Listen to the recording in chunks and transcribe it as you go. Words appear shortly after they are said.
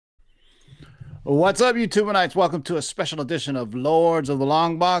What's up, YouTubeites? Welcome to a special edition of Lords of the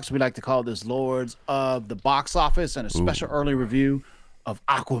Long Box. We like to call this Lords of the Box Office and a special Ooh. early review of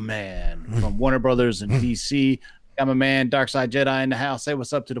Aquaman from Warner Brothers and DC. I'm a man, Darkside Jedi in the house. Say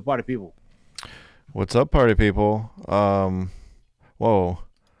what's up to the party people. What's up, party people? Whoa,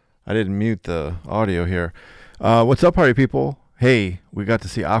 I didn't mute the audio here. What's up, party people? Hey, we got to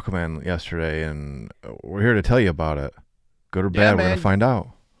see Aquaman yesterday, and we're here to tell you about it. Good or Yeah, bad, we're gonna man. find out.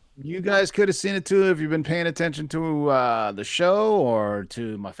 You guys could have seen it too if you've been paying attention to the show or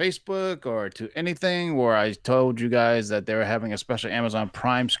to my Facebook or to anything where I told you guys that they were having a special Amazon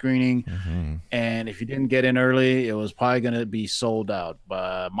Prime screening. And if you didn't get in early, it was probably going to be sold out.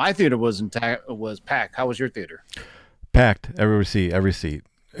 But my theater was packed. How was your theater? Packed every seat, every seat.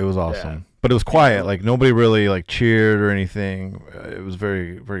 It was awesome, Yeah. but it was quiet. Like nobody really like cheered or anything. It was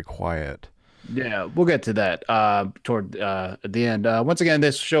very, very quiet. Yeah, we'll get to that toward the end. Once again,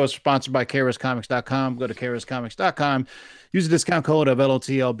 this show is sponsored by KRSComics.com. Go to KRSComics.com. Use the discount code of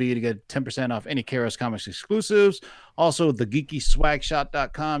LOTLB to get 10% off any KRS Comics exclusives. Also, the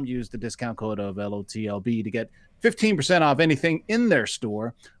GeekySwagShop.com. Use the discount code of LOTLB to get 15% off anything in their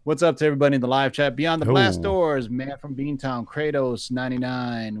store. What's up to everybody in the live chat? Beyond the Blast Oh, Doors, man from Beantown,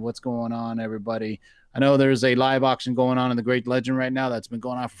 Kratos99. What's going on, everybody? I know there's a live auction going on in the Great Legend right now that's been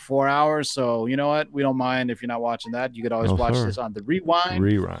going on for 4 hours. So you know what? We don't mind if you're not watching that. You could always no watch sir. this on the rewind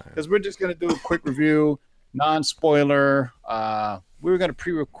Rerun. because we're just gonna do a quick review, non-spoiler. We were gonna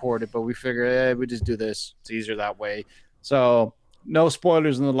pre-record it, but we figured we just do this. It's easier that way. So no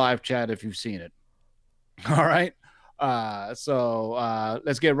spoilers in the live chat if you've seen it. All right.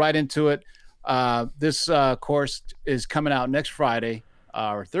 Let's get right into it. This course is coming out next Friday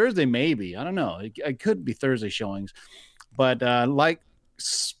or Thursday, maybe. I don't know. It could be Thursday showings, but like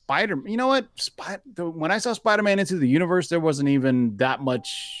Spider, you know what? When I saw Spider-Man Into the Universe, there wasn't even that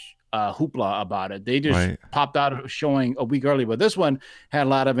much hoopla about it. They just Right. popped out showing a week early, but this one had a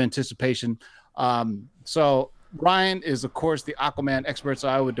lot of anticipation. So Ryan is, of course, the Aquaman expert, so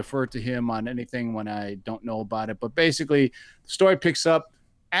I would defer to him on anything when I don't know about it. But basically, the story picks up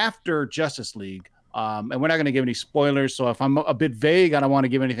after Justice League, and we're not going to give any spoilers. So if I'm a bit vague, I don't want to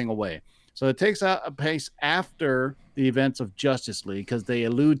give anything away. So it takes a pace after the events of Justice League because they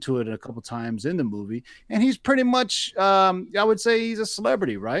allude to it a couple times in the movie, and he's pretty much, I would say, he's a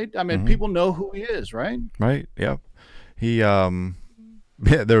celebrity, right? I mean, Mhm. people know who he is, right? Right. Yep. He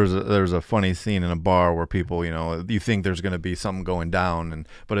yeah, there was a funny scene in a bar where people, you think there's going to be something going down,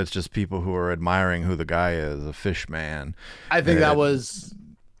 but it's just people who are admiring who the guy is, a fish man. I think that was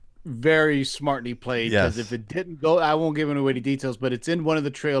very smartly played because if Yes. it didn't go, I won't give away any details, but it's in one of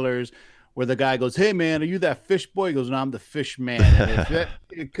the trailers where the guy goes, "Hey man, are you that fish boy?" He goes, "No, I'm the fish man." And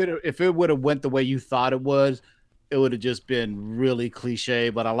if it would have went the way you thought it was, it would have just been really cliche.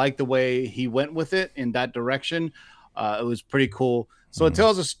 But I like the way he went with it in that direction. It was pretty cool. So it Mhm.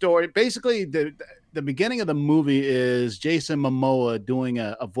 tells a story. Basically, the beginning of the movie is Jason Momoa doing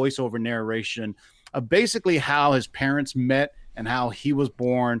a voiceover narration of basically how his parents met and how he was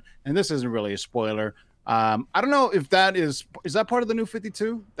born. And this isn't really a spoiler. I don't know if is that part of the New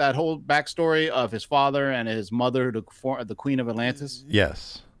 52, that whole backstory of his father and his mother, the Queen of Atlantis.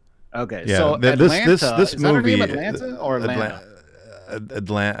 Yes. Okay, Yeah. so This Atlanta, is that her name, movie, Atlanta or Atlanta?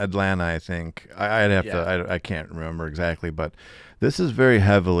 Atlanta, I think. I'd have to. Yeah. I can't remember exactly, but this is very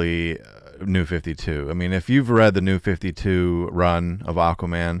heavily New 52. I mean, if you've read the New 52 run of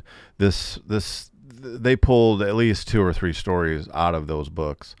Aquaman, this they pulled at least two or three stories out of those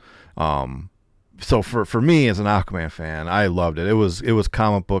books. So for me as an Aquaman fan, I loved it. It was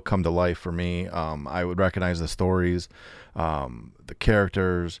comic book come to life for me. I would recognize the stories, the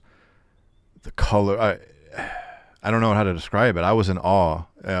characters, the color. I don't know how to describe it. I was in awe.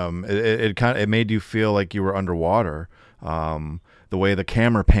 It made you feel like you were underwater. The way the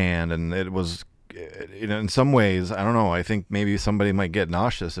camera panned, and it was, in some ways, I don't know. I think maybe somebody might get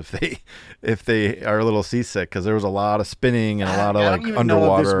nauseous if they are a little seasick because there was a lot of spinning and a lot of I like don't even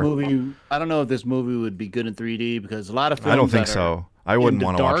know if this underwater. movie. I don't know if this movie would be good in 3D because a lot of I don't films think that are so. I in wouldn't the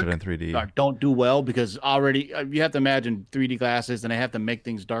want to watch it dark in 3D. don't do well because already you have to imagine 3D glasses and they have to make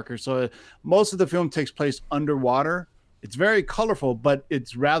things darker. So most of the film takes place underwater. It's very colorful, but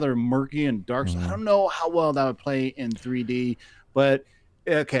it's rather murky and dark. So I Mhm. don't know how well that would play in 3D. But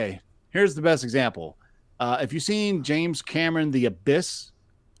okay, here's the best example. If you've seen James Cameron, The Abyss,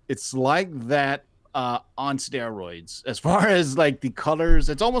 it's like that on steroids as far as like the colors.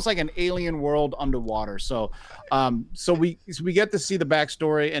 It's almost like an alien world underwater. So we get to see the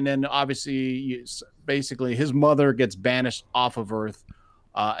backstory, and then obviously basically his mother gets banished off of Earth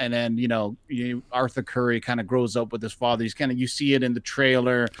And then Arthur Curry kind of grows up with his father. You see it in the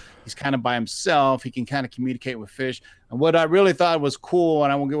trailer. He's kind of by himself. He can kind of communicate with fish. And what I really thought was cool,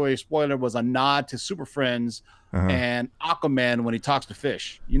 and I won't give away a spoiler, was a nod to Super Friends and Aquaman when he talks to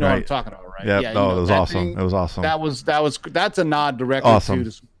fish. You know what I'm talking about, right? Yep. Yeah. Oh, it was awesome. It was awesome. That's a nod directly to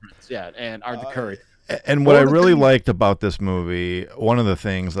the Super Friends. Yeah, and Arthur Curry. And what I really liked about this movie, one of the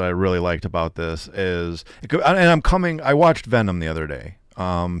things that I really liked about this is, I watched Venom the other day.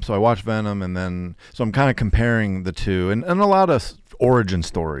 So I watched Venom, and then so I'm kind of comparing the two, and a lot of origin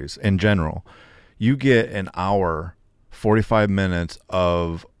stories in general. You get an hour, 45 minutes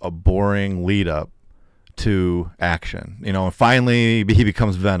of a boring lead up to action. And finally he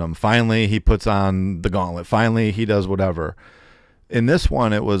becomes Venom. Finally he puts on the gauntlet. Finally he does whatever. In this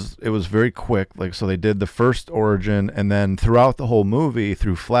one, it was very quick. So they did the first origin, and then throughout the whole movie,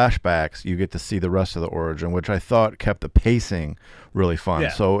 through flashbacks, you get to see the rest of the origin, which I thought kept the pacing really fun.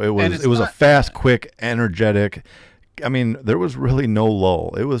 Yeah. So it was a fast, quick, energetic. I mean, there was really no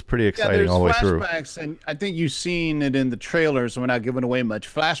lull. It was pretty exciting all the way through. Flashbacks, and I think you've seen it in the trailers. So we're not giving away much.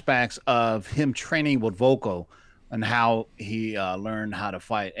 Flashbacks of him training with Volko and how he learned how to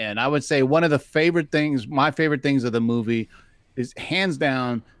fight. And I would say one of the my favorite things of the movie is hands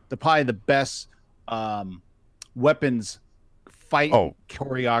down probably the best weapons fight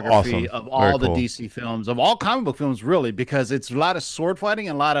choreography of all the DC films, of all comic book films, really, because it's a lot of sword fighting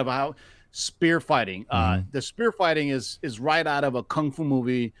and a lot of spear fighting. The spear fighting is right out of a kung fu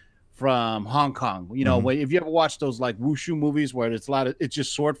movie from Hong Kong. If you ever watch those like wushu movies where it's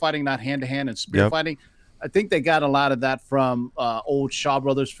just sword fighting, not hand to hand, and spear fighting. I think they got a lot of that from old Shaw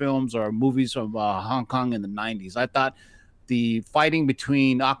Brothers films or movies from Hong Kong in the 90s. I thought the fighting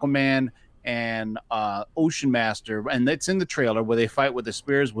between Aquaman and Ocean Master, and it's in the trailer where they fight with the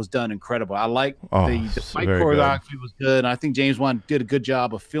spears, was done incredible. I like the fight choreography was good. And I think James Wan did a good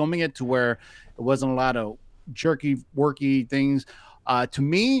job of filming it to where it wasn't a lot of jerky, worky things. To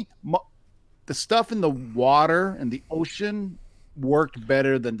me, the stuff in the water and the ocean worked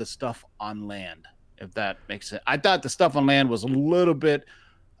better than the stuff on land, if that makes sense. I thought the stuff on land was a little bit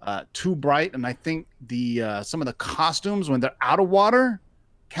too bright, and I think the some of the costumes when they're out of water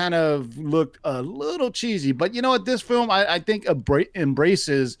kind of looked a little cheesy. But this film I think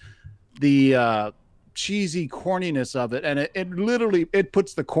embraces the cheesy corniness of it, and it literally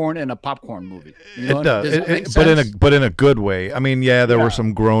puts the corn in a popcorn movie. It does, but in a good way. I mean, there were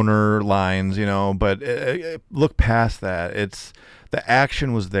some groaner lines, but look past that. It's the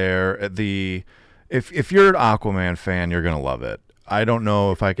action was there. If you're an Aquaman fan, you're gonna love it. I don't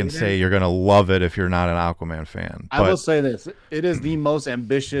know if I can say you're going to love it if you're not an Aquaman fan. I will say this. It is the most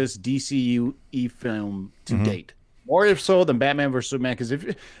ambitious DCU film to date. More so than Batman vs. Superman,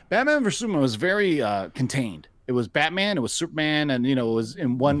 because Batman vs. Superman was very contained. It was Batman, it was Superman, and it was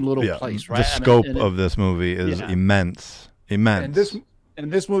in one little place, right? The scope of this movie is immense. And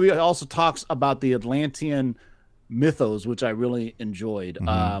this movie also talks about the Atlantean mythos, which I really enjoyed.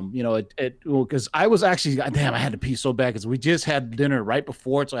 Because I was actually, I had to pee so bad because we just had dinner right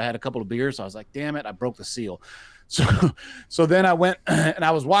before it, so I had a couple of beers. So I was like, damn it, I broke the seal. So then I went and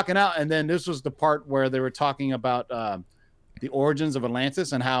I was walking out, and then this was the part where they were talking about the origins of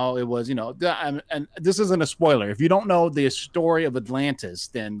Atlantis and how it was, and this isn't a spoiler. If you don't know the story of Atlantis,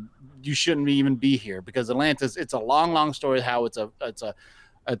 then you shouldn't even be here, because Atlantis, it's a long story how it's a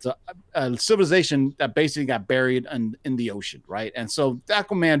civilization that basically got buried in the ocean, right? And so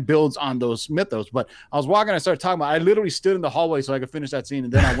Aquaman builds on those mythos. But I was walking, I started talking about, I literally stood in the hallway so I could finish that scene,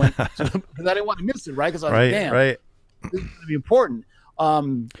 and then I went because I didn't want to miss it, right? Because I was like, damn, this is going to be important.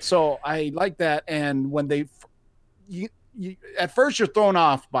 So I like that. And when you at first you're thrown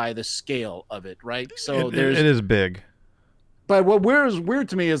off by the scale of it, right? So it is big. But what was weird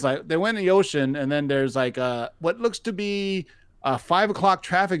to me is like they went in the ocean, and then there's like what looks to be a 5 o'clock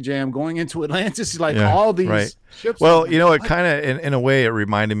traffic jam going into Atlantis, all these ships. Well, it kind of, in a way, it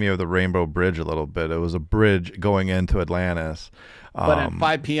reminded me of the Rainbow Bridge a little bit. It was a bridge going into Atlantis. But at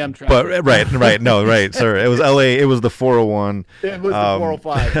 5 p.m. traffic. But right, sir. It was LA. It was the 401. It was the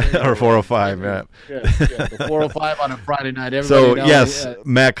 405. Or 405, yeah. The 405 on a Friday night. So, yes,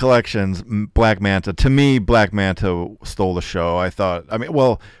 Mac Collections, Black Manta. To me, Black Manta stole the show.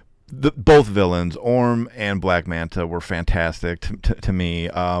 Both villains, Orm and Black Manta, were fantastic to me.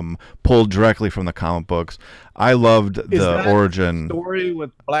 Pulled directly from the comic books. I loved the origin story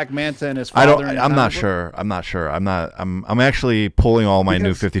with Black Manta and his father. I'm not sure. I'm actually pulling all my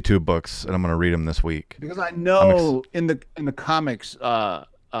New 52 books, and I'm going to read them this week. Because I know in the comics,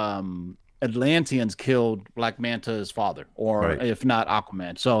 Atlanteans killed Black Manta's father, or if not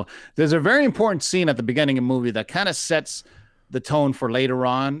Aquaman. So there's a very important scene at the beginning of the movie that kind of sets the tone for later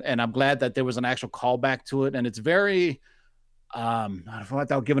on, and I'm glad that there was an actual callback to it. And it's very,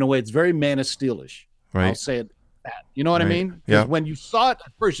 without giving away, it's very Man of Steel-ish. Right. I'll say it that. You know what I mean? Yeah. When you saw it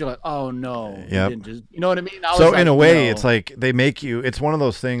at first, you're like, oh no. Yeah. You know what I mean? So in a way, it's like they make you. It's one of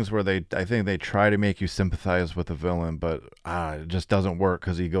those things where I think they try to make you sympathize with the villain, but it just doesn't work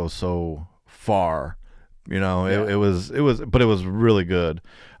because he goes so far. You know, it was really good.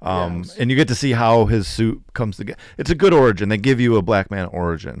 And you get to see how his suit comes together. It's a good origin. They give you a Black Man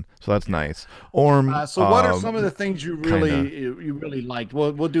origin, so that's nice. Orm. So what are some of the things you really liked?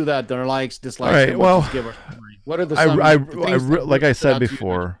 We'll do that. Their likes, dislikes. All right. Well, what are the? Like I said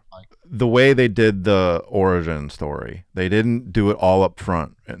before, the way they did the origin story, they didn't do it all up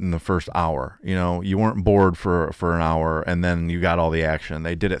front in the first hour. You know, you weren't bored for an hour and then you got all the action.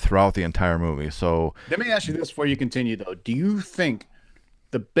 They did it throughout the entire movie. So let me ask you this before you continue, though. Do you think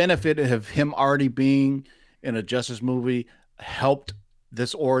the benefit of him already being in a Justice movie helped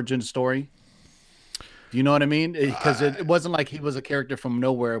this origin story? Do you know what I mean? Because it wasn't like he was a character from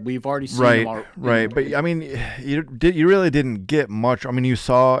nowhere. We've already seen him. Right. But I mean, you really didn't get much. I mean, you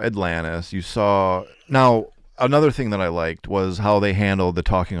saw Atlantis. You saw. Now, another thing that I liked was how they handled the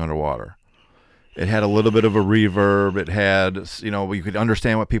talking underwater. It had a little bit of a reverb. It had, you could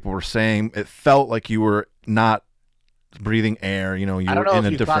understand what people were saying. It felt like you were not breathing air. You know, I don't know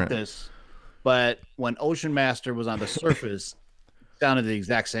if you caught this, but when Ocean Master was on the surface, it sounded the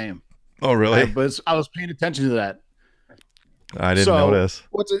exact same. Oh, really? I was paying attention to that. I didn't notice.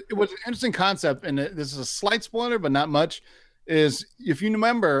 It was an interesting concept, and this is a slight spoiler, but not much, is if you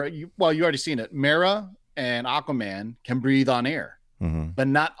remember, you already seen it, Mera and Aquaman can breathe on air, but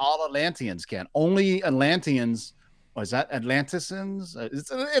not all Atlanteans can. Only Atlanteans, is that Atlanteans?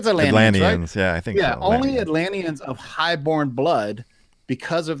 It's Atlanteans, right? Yeah, I think so. Only Atlanteans. Atlanteans of highborn blood,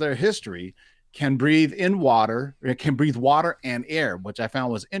 because of their history, can breathe in water. It can breathe water and air, which I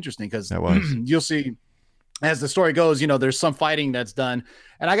found was interesting because you'll see as the story goes, there's some fighting that's done.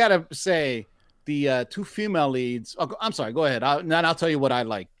 And I got to say the two female leads. Oh, I'm sorry. Go ahead. I'll tell you what I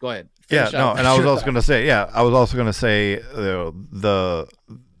like. Go ahead. And I was also going to say,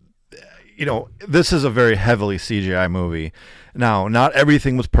 this is a very heavily CGI movie. Now, not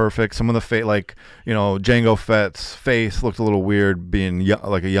everything was perfect. Some of the Jango Fett's face looked a little weird being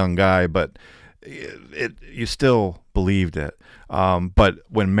like a young guy, but you still believed it. But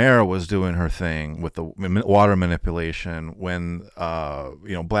when Mera was doing her thing with the water manipulation, when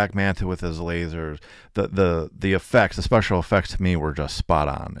Black Manta with his lasers, the effects, the special effects to me were just spot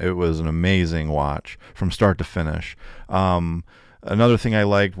on. It was an amazing watch from start to finish. Another thing I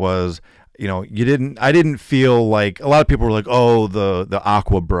liked was, I didn't feel like a lot of people were like, oh, the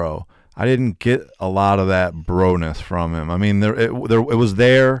Aqua bro. I didn't get a lot of that broness from him. I mean, it was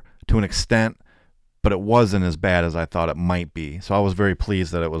there to an extent, but it wasn't as bad as I thought it might be. So I was very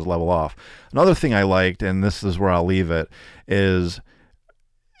pleased that it was level off. Another thing I liked, and this is where I'll leave it, is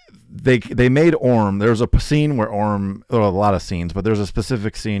they made Orm. There's a scene where Orm, a lot of scenes, but there's a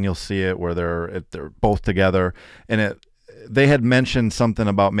specific scene, you'll see it, where they're both together, and they had mentioned something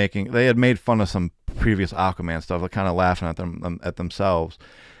about they had made fun of some previous Aquaman stuff, like kind of laughing at themselves.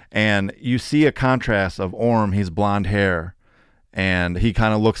 And you see a contrast of Orm, he's blonde hair, and he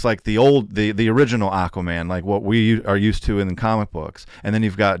kind of looks like the original Aquaman, like what we are used to in the comic books. And then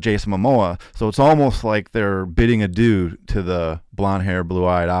you've got Jason Momoa, so it's almost like they're bidding adieu to the blonde hair,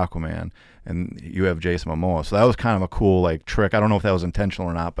 blue-eyed Aquaman, and you have Jason Momoa. So that was kind of a cool trick. I don't know if that was intentional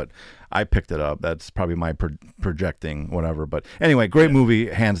or not, but I picked it up. That's probably my projecting, whatever. But anyway, great movie,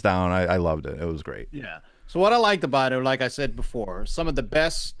 hands down. I loved it. It was great. Yeah. So what I liked about it, like I said before, some of the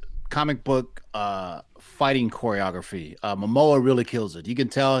best comic book fighting choreography. Momoa really kills it. You can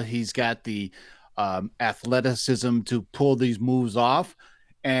tell he's got the athleticism to pull these moves off,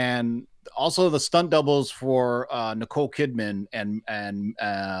 and also the stunt doubles for Nicole Kidman and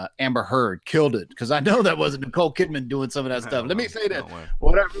Amber Heard killed it, because I know that wasn't Nicole Kidman doing some of that stuff. Let me say that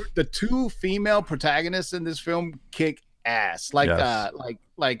whatever, the two female protagonists in this film kick ass. Like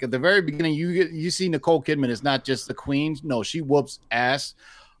at the very beginning, you see Nicole Kidman is not just the queen. No, she whoops ass.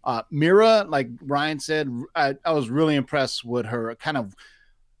 Mera, like Ryan said, I was really impressed with her kind of.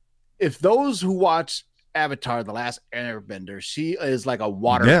 If those who watch Avatar: The Last Airbender, she is like a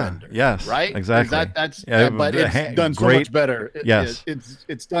water bender. Yes, right, exactly. But it's done so much better. Yes,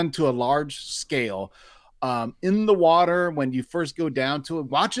 it's done to a large scale. In the water, when you first go down to it,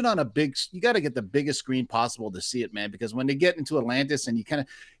 watch it on you got to get the biggest screen possible to see it, man, because when they get into Atlantis and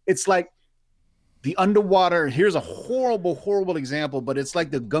it's like the underwater. Here's a horrible example, but it's like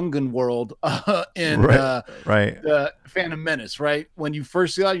the Gungan world in right. the Phantom Menace, right? When you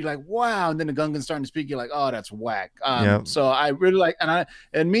first see that, you're like, wow, and then the Gungan's starting to speak, you're like, oh, that's whack. So I really like,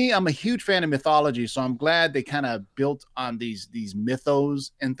 I'm a huge fan of mythology, so I'm glad they kind of built on these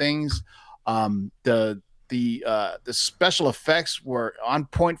mythos and things. The special effects were on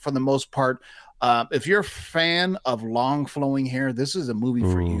point for the most part. If you're a fan of long flowing hair, this is a movie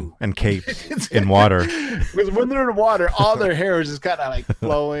for you. And capes in water. Because when they're in water, all their hair is just kind of like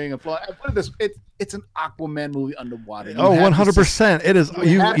flowing and flowing. I put this, it's an Aquaman movie underwater. 100%. It is.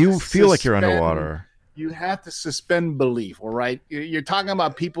 You feel like you're underwater. You have to suspend belief, all right? You're talking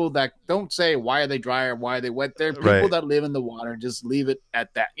about people that don't say, why are they dry or why are they wet? They're people that live in the water and just leave it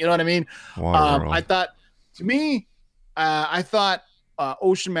at that. You know what I mean? I thought, to me, I thought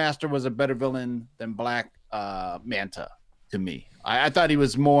Ocean Master was a better villain than Black Manta to me. I thought he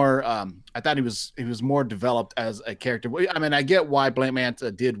was more he was more developed as a character. I mean, I get why Black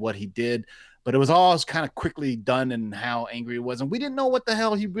Manta did what he did, but it was all kind of quickly done and how angry he was, and we didn't know what the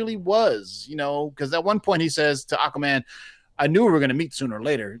hell he really was, you know, because at one point he says to Aquaman, I knew we were going to meet sooner or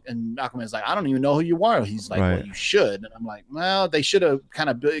later. And Aquaman's like, I don't even know who you are. He's like, well, you should. And I'm like, well, they should have kind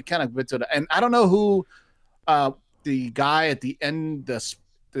of bit to the, and I don't know who the guy at the end,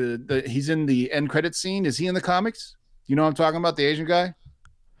 he's in the end credit scene. Is he in the comics? You know what I'm talking about? The Asian guy?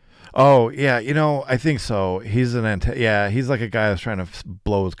 Oh, yeah. You know, I think so. He's he's like a guy that's trying to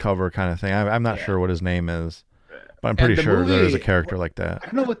blow his cover kind of thing. I'm not sure what his name is, but I'm pretty sure there is a character like that. I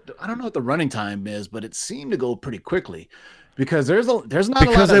don't know what the running time is, but it seemed to go pretty quickly because there's not because a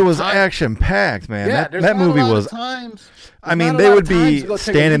lot of it was time. Action packed, man. Yeah, that movie was. I mean, they would be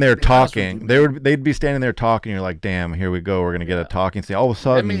standing there talking. They'd be standing there talking. You're like, damn, here we go. We're gonna get a talking scene. All of a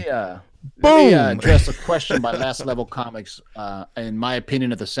sudden, let me address a question by Last Level Comics. In my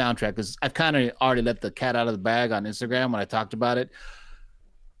opinion of the soundtrack, because I've kind of already let the cat out of the bag on Instagram when I talked about it.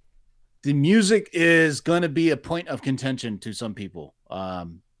 The music is going to be a point of contention to some people.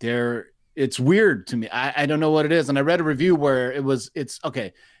 It's weird to me. I don't know what it is. And I read a review where it's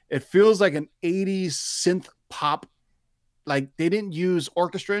okay. It feels like an 80s synth pop. Like they didn't use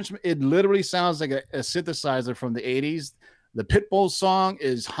orchestra instrument. It literally sounds like a synthesizer from the 80s. The Pitbull song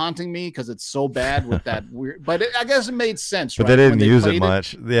is haunting me because it's so bad with that weird. But I guess it made sense. But they didn't use it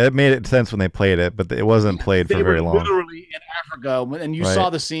much. Yeah, it made sense when they played it, but it wasn't played for very long. Literally in Africa, and you saw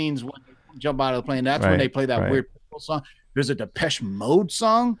the scenes when they jump out of the plane. That's when they play that weird Pitbull song. There's a Depeche Mode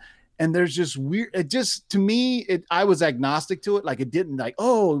song, and there's just weird. It just to me, I was agnostic to it. Like it didn't like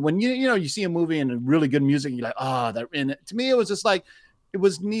when you see a movie and a really good music, and you're like that. And to me, it was just like. It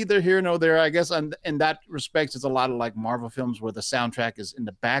was neither here nor there, I guess. And in that respect, it's a lot of like Marvel films where the soundtrack is in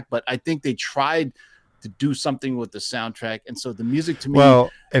the back. But I think they tried to do something with the soundtrack, and so the music to me. Well,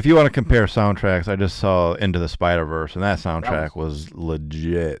 if you want to compare soundtracks, I just saw Into the Spider-Verse, and that soundtrack was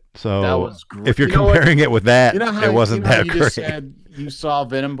legit. So that was great. If you're comparing it with that, it wasn't that great. Just said you saw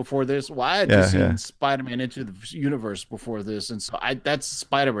Venom before this. Well, I had just seen Spider-Man Into the Universe before this, and so that's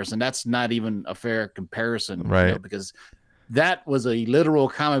Spider-Verse, and that's not even a fair comparison, right? Because that was a literal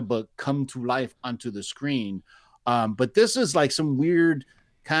comic book come to life onto the screen. But this is like some weird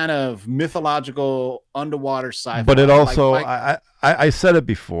kind of mythological underwater sci-fi. But it also, I said it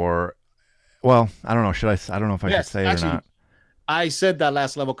before. Well, I don't know. I don't know if I should say it or not. I said that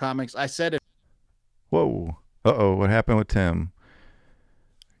Last Level Comics. I said it. Whoa. Uh-oh. What happened with Tim?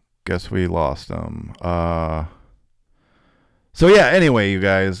 Guess we lost him. So yeah, anyway, you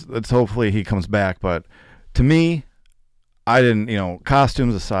guys, hopefully he comes back. But to me, I didn't,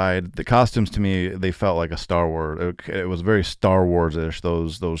 costumes aside, the costumes to me, they felt like a Star Wars. It was very Star Wars-ish,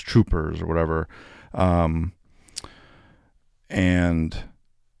 those troopers or whatever. And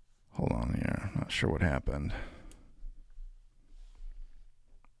hold on here. Not sure what happened.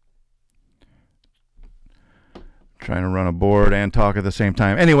 Trying to run a board and talk at the same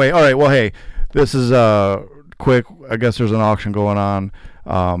time. Anyway, all right. Well, hey, this is quick. I guess there's an auction going on.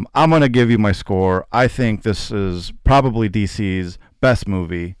 I'm going to give you my score. I think this is probably DC's best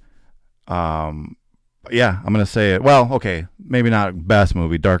movie. Yeah, I'm going to say it. Well, okay, maybe not best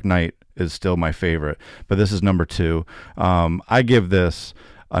movie. Dark Knight is still my favorite, but this is number 2. I give this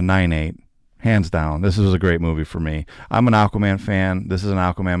a 9.8, hands down. This was a great movie for me. I'm an Aquaman fan. This is an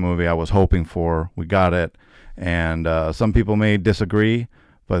Aquaman movie I was hoping for. We got it, and some people may disagree,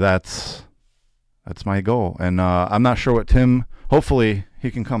 but that's my goal. And I'm not sure what Tim. Hopefully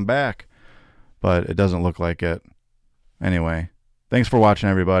he can come back, but it doesn't look like it. Anyway, thanks for watching,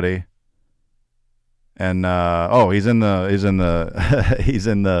 everybody. And he's in the he's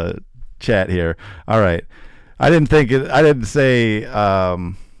in the chat here. All right, I didn't say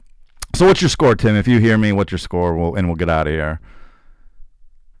So what's your score, Tim? If you hear me, what's your score? We'll get out of here.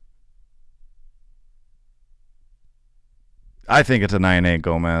 I think it's a 9.8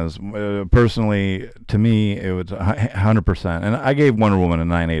 Gomez. Personally, to me, it was 100%. And I gave Wonder Woman a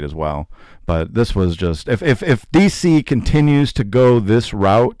 9.8 as well. But this was just, if DC continues to go this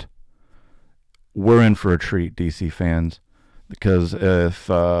route, we're in for a treat, DC fans. Because if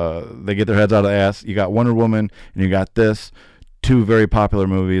they get their heads out of the ass, you got Wonder Woman and you got this, two very popular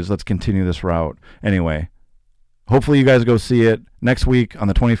movies. Let's continue this route. Anyway, hopefully you guys go see it next week on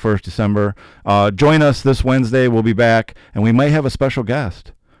the 21st December. Join us this Wednesday. We'll be back, and we might have a special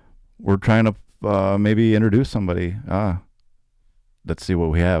guest. We're trying to maybe introduce somebody. Let's see what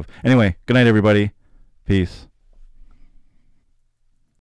we have. Anyway, good night, everybody. Peace.